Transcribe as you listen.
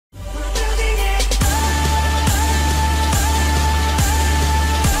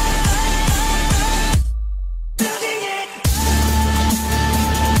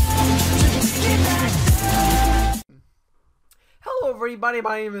everybody,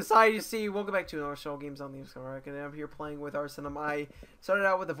 my name is IUC. Welcome back to another show, Games on the Discord, and I'm here playing with Arcenim. I started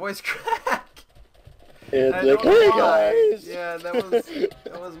out with a voice crack. It's like, hey guys! Yeah, that was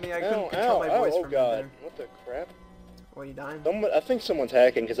me. I couldn't control my voice from God. there. What the crap? What, you dying? I think someone's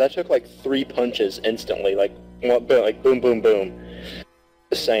hacking, because I took like 3 punches instantly, like boom, boom, boom.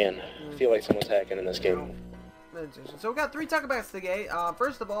 Just saying. I feel like someone's hacking in this game. So we got 3 talkabouts today.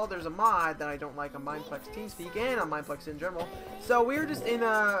 First of all, there's a mod that I don't like on Mindplex TeamSpeak and on Mindplex in general. So we were just in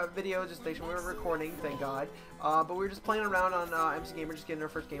a video station. We were recording, thank God. But we were just playing around on MCGamer, just getting our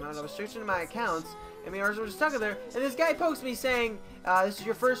first game out. I was searching my accounts, and me and ours were just stuck in there. And this guy pokes me saying, "This is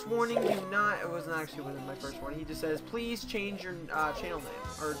your first warning. Do not." It wasn't actually my first warning. He just says, "Please change your channel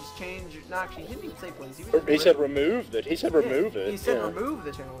name, or just change." Not actually, he didn't even say please. He said remove it. He said remove it. He said remove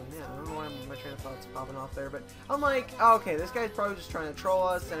the channel name. Yeah, I don't know why my train of thought's popping off there, but I'm like, oh, okay, this guy's probably just trying to troll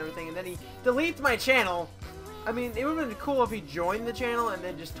us and everything. And then he deletes my channel. I mean, it would have been cool if he joined the channel and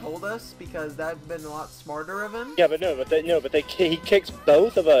then just told us, because that'd been a lot smarter of him. Yeah, but he kicks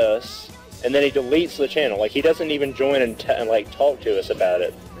both of us, and then he deletes the channel. Like, he doesn't even join and like talk to us about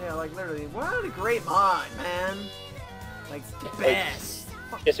it. Yeah, like literally, what a great mod, man! Like the best.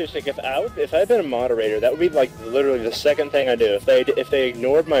 Yeah, seriously, if I had been a moderator, that would be like literally the second thing I do. If they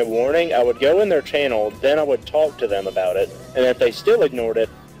ignored my warning, I would go in their channel, then I would talk to them about it, and if they still ignored it,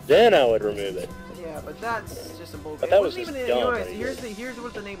 then I would remove it. Yeah, but that's just a bullshit. But that was just dumb. Anyways, here's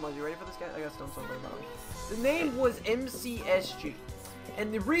what the name was. You ready for this guy? I got something about it. The name was MCSG,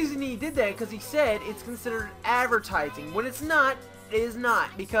 and the reason he did that because he said it's considered advertising when it's not. It is not,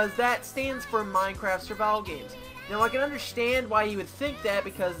 because that stands for Minecraft Survival Games. Now I can understand why you would think that,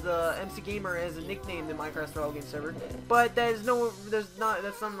 because the MCGamer has a nickname in Minecraft Survival Game server, but that's not an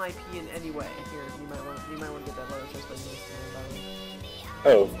IP in any way. Here, you might want to get that letter just like this.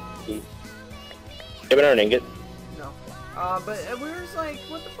 Oh. Have an earning it. No. But we were just like,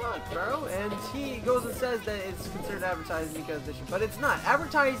 what the fuck, bro? And he goes and says that it's considered advertising because they should, but it's not.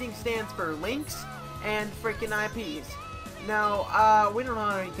 Advertising stands for links and freaking IPs. Now, we don't know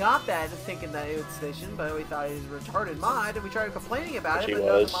how he got that, thinking that it was station, but we thought he was a retarded mod, and we tried complaining about it, but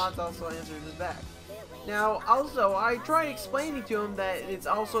none of the mods also answered his back. Now, also, I tried explaining to him that it's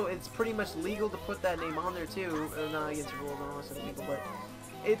pretty much legal to put that name on there too, not against the rules, I don't want to say people, but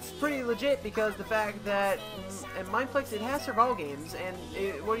it's pretty legit because the fact that in Mindplex it has survival games, and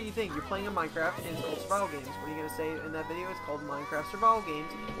what do you think? You're playing a Minecraft and it's called survival games. What are you gonna say in that video? It's called Minecraft Survival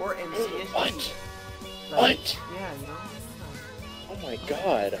Games, or MCSG. What? Like, what? Yeah, you know. Oh my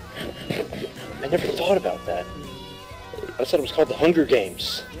god. I never thought about that. I thought it was called the Hunger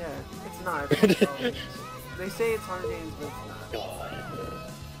Games. Yeah, it's not. It's games. They say it's Hunger Games, but it's not. God.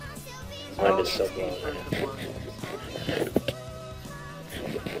 Mine is so blown.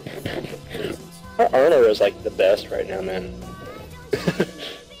 Our armor is like the best right now, man.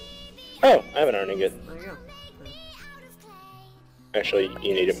 Oh, I have an earning it. There you go. Actually,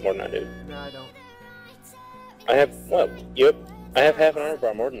 you need it more than I do. No, I don't. I have, well, yep. I have half an armor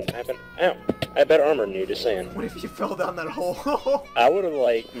bar more than I have better armor than you, just saying. What if you fell down that hole? I would have,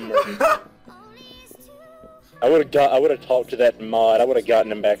 like, I would have talked to that mod, I would have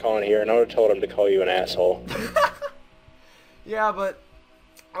gotten him back on here, and I would have told him to call you an asshole. Yeah, but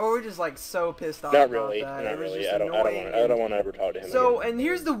we're just like so pissed off. Not really, about that. not really. I don't want to ever talk to him again. And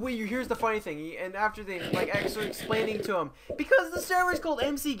here's the funny thing. And after they like actually explaining to him, because the server is called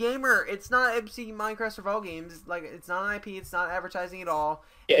MCGamer, it's not MC Minecraft Survival Games. Like, it's not an IP, it's not advertising at all.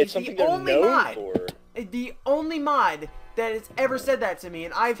 Yeah, it's something they're known for. The only mod that has ever said that to me,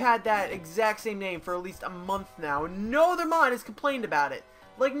 and I've had that exact same name for at least a month now, and no other mod has complained about it.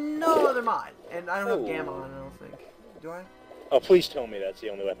 Like, no other mod. And I don't have Gamma on, I don't think. Do I? Oh, please tell me that's the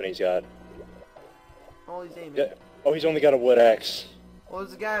only weapon he's got. All he's aiming. Yeah. Oh, he's only got a wood axe. Well,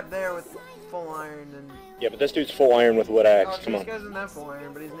 there's a guy up there with full iron and... Yeah, but this dude's full iron with wood axe. Come on. This guy doesn't have full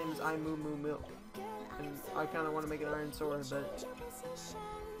iron, but his name is I Moo Moo Milk. And I kind of want to make an iron sword, but...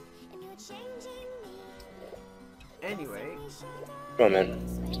 Anyway... Come on, man.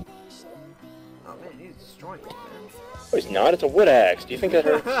 Oh, man, he's destroying it, man. Oh, he's not. It's a wood axe. Do you think that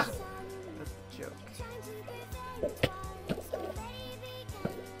hurts? That's a joke.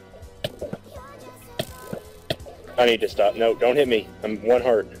 I need to stop. No, don't hit me. I'm 1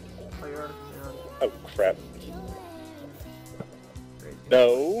 heart. Oh, you are? Yeah. Oh, crap.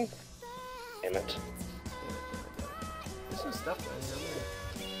 No. Damn it. There's some stuff down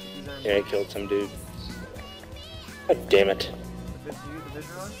here. Yeah, he killed some dude. God damn it. The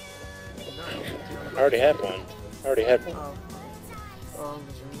vision rod? No. I already had one. I already had one.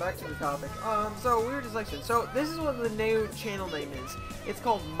 Back to the topic. So we were just like, so this is what the new channel name is. It's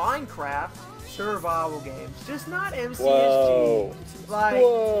called Minecraft survival games, just not MCSG. Whoa. Like,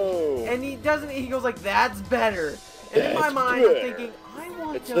 Whoa. and he goes like, that's better. And in my That's mind, I'm better. thinking, I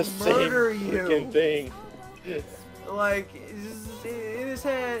want It's to the same murder freaking you. thing. Like, in his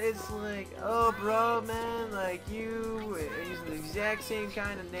head, it's like, oh, bro, man, like, you using the exact same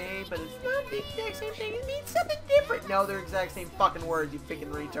kind of name, but it's not the exact same thing. It means something different. No, they're exact same fucking words, you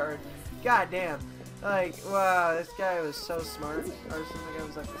freaking retard. God damn. Like, wow, this guy was so smart. Arcenim, the guy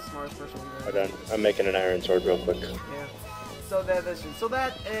was like the smartest person we've ever. Hold on, I'm making an iron sword real quick. Yeah. So that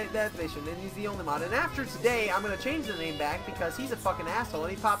mission, and he's the only mod. And after today, I'm gonna change the name back because he's a fucking asshole.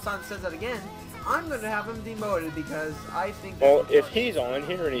 And he pops on and says that again. I'm gonna have him demoted because I think. Well, if he's on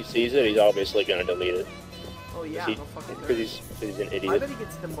here and he sees it, he's obviously gonna delete it. Oh yeah, no fucking. Because he's an idiot. I bet he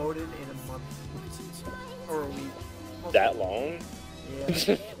gets demoted in a month or a week. Well, that long?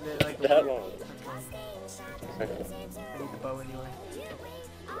 Yeah. Like that long. I need the bow anyway.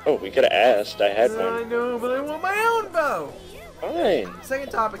 Oh, we could have asked. I had one. I know, but I want my own bow. Fine. Second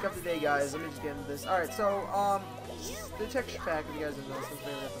topic of the day, guys. Let me just get into this. Alright, so, the texture pack, if you guys don't know, since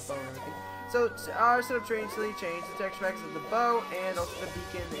we have the bow and everything. So, our setup recently changed the texture packs of the bow and also the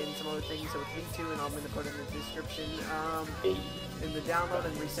beacon and some other things. So, it's V2, and I'm going to put it in the description, in the download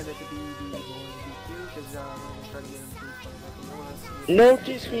and resend it to BB V2, because, I'm going to try to get him to No,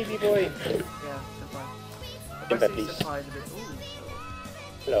 just me, boy. Yeah, senpai. In that If I piece. say senpai, it's a bit, ooh.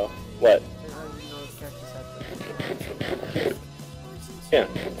 Hello. What? I didn't know the cactus had that. Yeah.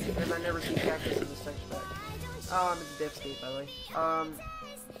 And I never see cactus in this texture pack. It's a dev state, by the way.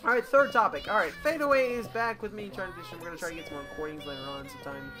 Alright, third topic. Alright, Fadeaway is back with me. We're going to try to get some more recordings later on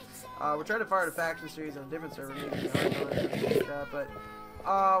sometime. We're trying to fire the faction series on a different server, maybe but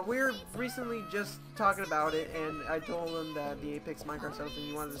we're recently just talking about it, and I told him that the Apex Minecraft stuff, and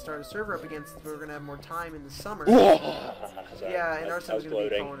you wanted to start a server up against, we're going to have more time in the summer. Sorry, yeah, and Arcenim is going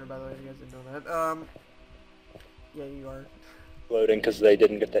to be a corner, by the way, if you guys didn't know that. Yeah, you are. Loading because they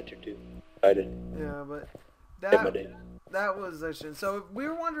didn't get that tutu. I did. Yeah, but that was the shit. So we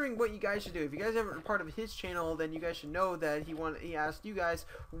were wondering what you guys should do. If you guys haven't been part of his channel, then you guys should know that he asked you guys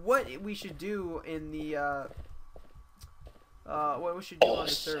what we should do in the what we should do on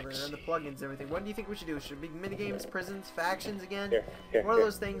the server and the plugins and everything. What do you think we should do? Should it be minigames, prisons, factions again? Here, One of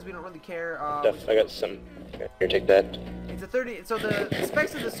those things we don't really care. Stuff. I got some. Here, take that. It's a 30. So the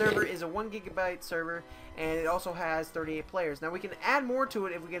specs of the server is a 1 GB server, and it also has 38 players. Now we can add more to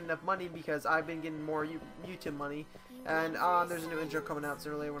it if we get enough money, because I've been getting more YouTube money. And there's a new intro coming out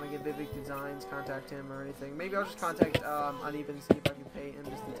soon. When I get Vivic Designs, contact him or anything. Maybe I'll just contact Uneven and see if I can pay him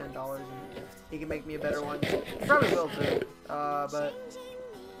just the $10 and he can make me a better one. He probably will too. But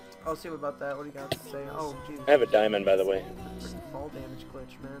I'll see about that. What do you got to say? Oh, jeez. I have a diamond, by the way. Fall damage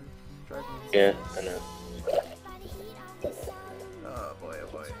glitch, man. Drives me insane. Yeah, I know. Oh boy, oh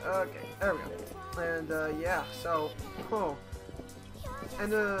boy. Okay, there we go. And yeah, so,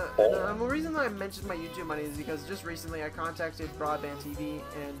 And the reason that I mentioned my YouTube money is because just recently I contacted Broadband TV,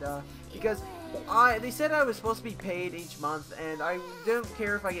 and because they said I was supposed to be paid each month, and I didn't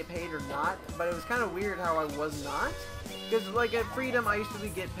care if I get paid or not, but it was kind of weird how I was not. Because like at Freedom, I used to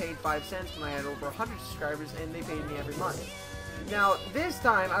get paid 5 cents when I had over 100 subscribers, and they paid me every month. Now, this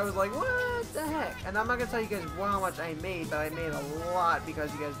time, I was like, what the heck? And I'm not going to tell you guys how much I made, but I made a lot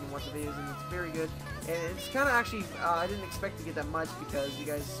because you guys have been watching the videos, and it's very good. And it's kind of actually, I didn't expect to get that much because you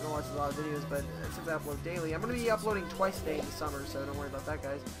guys don't watch a lot of videos, but since I upload daily, I'm going to be uploading twice a day in the summer, so don't worry about that,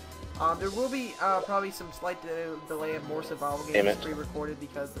 guys. There will be probably some slight delay of more survival games pre-recorded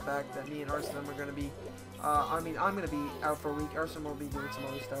because the fact that me and Arcenim are going to be, I'm going to be out for a week. Arcenim will be doing some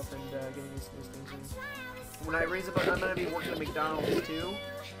other stuff and getting these things. When I raise up, I'm going to be working at McDonald's too.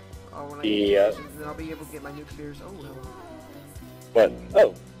 When I then I'll be able to get my new computers. Oh, hello. What?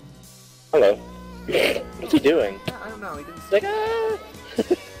 Oh. Hello. What's he doing? Yeah, I don't know. He didn't. Like, ah!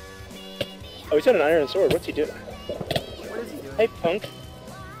 Oh, he's got an iron sword. What's he doing? What is he doing? Hey, punk.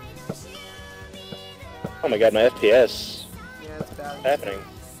 Oh my god, my FPS. Yeah, it's bad. What's happening?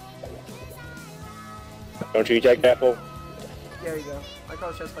 Don't you eat apple? There you go. I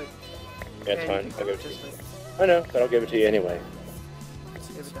call it chest plate. Yeah, it's fine. I'll give it to you. I know, but I'll give it to you anyway.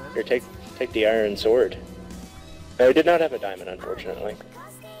 Here, take the iron sword. No, I did not have a diamond, unfortunately.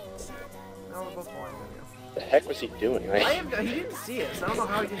 No, we're both blind. What the heck was he doing? He didn't see us. I don't know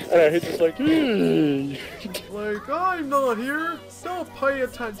how he didn't see us. I know, he's just like, Like, I'm not here. Don't pay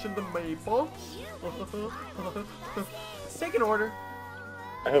attention to me, folks. Take an order.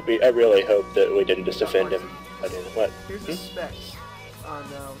 I really hope that we didn't just offend him. I didn't. What? Here's the specs on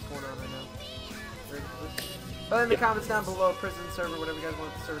what's going on right now. But in the comments down below, prison server, whatever you guys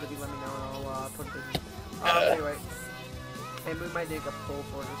want the server to be, let me know, and I'll put it in. Anyway. and move my dick up pole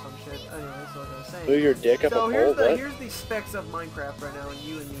for it or some shit. Anyway, so like I was saying. Move your dick up a pole? Here's the specs of Minecraft right now, and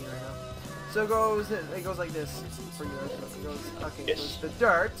you and me right now. So it goes like this for you. It goes, okay, yes. It goes the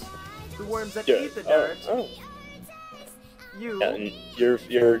dirt, the worms that eat the dirt. Oh. You. Yeah, and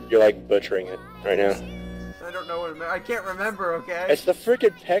you're like butchering it right now. I don't know what I can't remember. Okay. It's the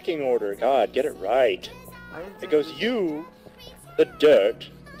freaking pecking order. God, get it right. It goes you, the dirt,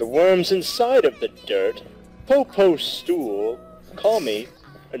 the worms inside of the dirt, Popo stool, call me,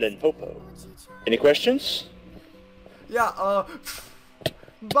 and then Popo. Any questions? Yeah.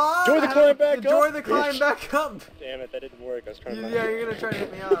 Bye. Join the climb back up. Join the climb back up. Damn it, that didn't work. I was trying to. Yeah, you're gonna try to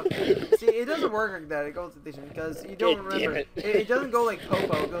hit me up. See, it doesn't work like that. It goes because you don't remember. It doesn't go like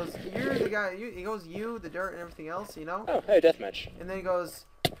Popo. It goes, you're the guy. It goes you, the dirt, and everything else. You know. Oh, hey, deathmatch. And then it goes,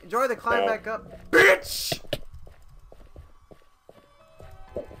 enjoy the climb back up, bitch.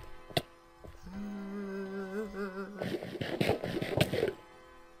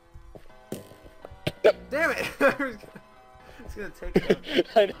 Yep. Damn it. It's gonna take it.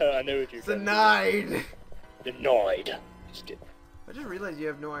 I know what you're saying. Denied. Denied. Just kidding. I just realized you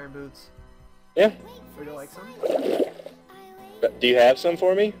have no iron boots. Yeah. Would you like some? Do you have some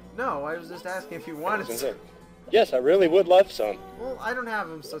for me? No, I was just asking if you wanted some. Yes, I really would love some. Well, I don't have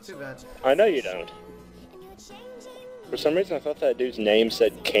them, so too bad. I know you don't. For some reason, I thought that dude's name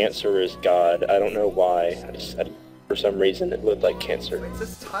said Cancer is God. I don't know why. For some reason, it looked like Cancer. Wait, it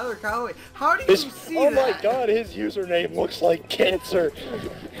says Tyler Calloway. How do you see that? Oh my God, his username looks like Cancer.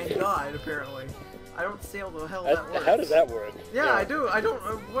 And God, apparently. I don't see how the hell that works. How does that work? Yeah, I do. I don't.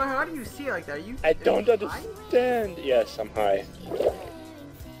 How do you see it like that? I don't understand. Yes, I'm high.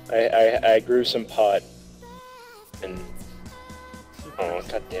 I grew some pot. And oh,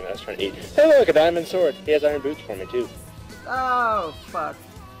 God damn it! I was trying to eat. Hey, look, a diamond sword. He has iron boots for me too. Oh fuck!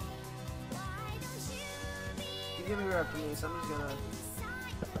 You're gonna go after me, so I'm just gonna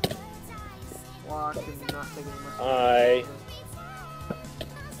walk and not take any much. Hi.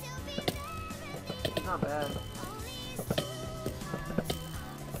 Not bad.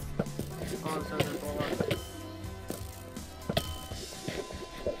 Oh, I'm sorry, there's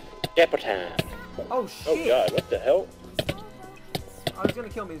Dapper time. Oh shit! Oh God, what the hell? Oh, he's gonna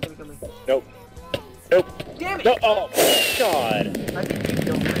kill me. He's gonna kill me. Nope. Nope. Damn it! No. Oh God. I think you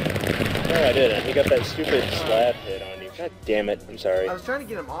killed me. No, I didn't. He got that stupid slab hit on you. God damn it! I'm sorry. I was trying to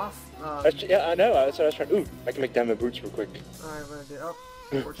get him off. Yeah, I know. That's what I was trying. Ooh, I can make diamond boots real quick. Alright, what I did. Oh.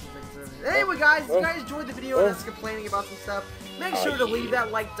 Anyway, guys, if you guys enjoyed the video and us complaining about some stuff, make sure to leave that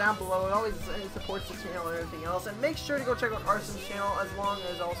like down below. It always supports the channel and everything else. And make sure to go check out Arcenim's channel, as long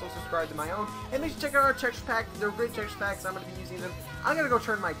as also subscribe to my own. And make sure to check out our texture packs. They're great texture packs. I'm going to be using them. I'm going to go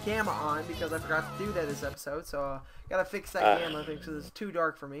turn my camera on because I forgot to do that this episode. So, gotta fix that camera thing because it's too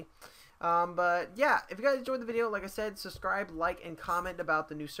dark for me. But yeah, if you guys enjoyed the video, like I said, subscribe, like, and comment about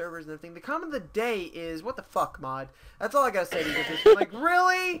the new servers and everything. The comment of the day is, what the fuck, mod? That's all I gotta say to you guys. Like,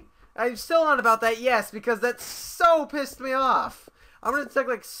 really? I'm still on about that, yes, because that so pissed me off. I'm gonna check,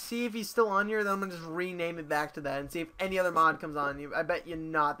 like, see if he's still on here, then I'm gonna just rename it back to that and see if any other mod comes on. I bet you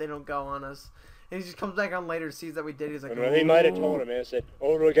not, they don't go on us. And he just comes back on later, sees that we did, he's like, well, he might have told him, man, said,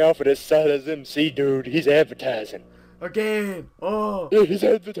 oh, look out for this Silas MC dude, he's advertising. Again! Oh! Yeah, he's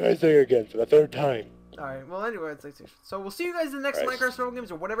advertising again for the third time. Alright, well anyway, so we'll see you guys in the next Minecraft Survival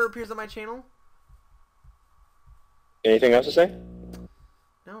Games or whatever appears on my channel. Anything else to say?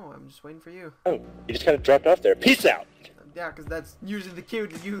 No, I'm just waiting for you. Oh, you just kind of dropped off there. Peace out! Yeah, because that's usually the cue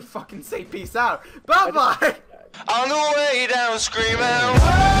to you fucking say peace out. Bye-bye! On the way down screaming, whoa,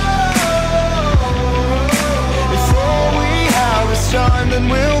 before we have this time, then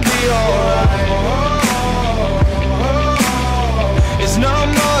we'll be alright. It's not